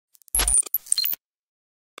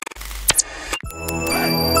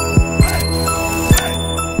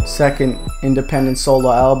second independent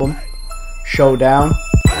solo album, Showdown.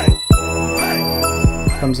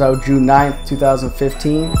 Comes out June 9th,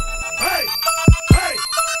 2015.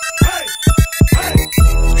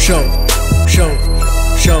 Showdown.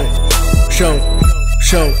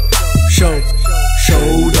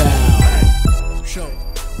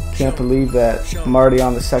 Can't believe that I'm already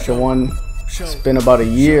on the second one. It's been about a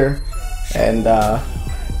year, and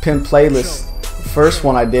Pimp Playlist, the first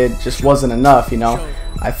one I did, just wasn't enough, you know.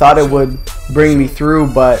 I thought it would bring me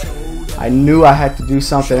through, but I knew I had to do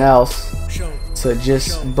something else to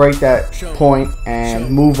just break that point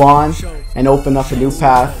and move on and open up a new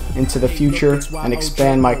path into the future and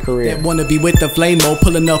expand my career. That wanna be with the flame-o,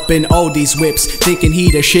 pulling up in all these whips, thinking he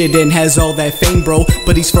the shit and has all that fame, bro.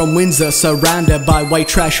 But he's from Windsor, surrounded by white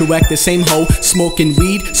trash who act the same hoe, smoking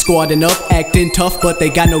weed, squatting up, acting tough, but they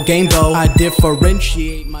got no game though. I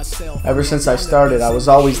differentiate myself. Ever since I started, I was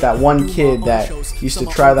always that one kid that used to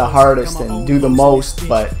try the hardest and do the most,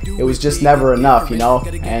 but it was just never enough, you know.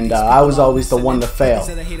 And I was always the one to fail.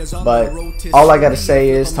 But all I gotta say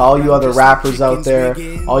is, to all you other rappers out there,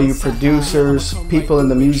 all you producers, people in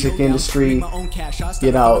the music industry,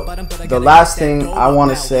 you know, the last thing I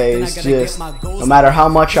want to say is just, no matter how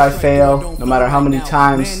much I fail, no matter how many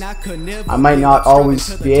times I might not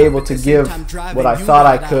always be able to give what I thought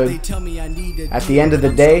I could, at the end of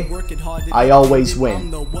the day, I always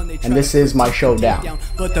win. And this is my showdown.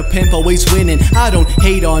 But the pimp always winning. I don't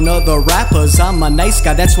hate on other rappers, I'm a nice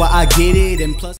guy, that's why I get it. And plus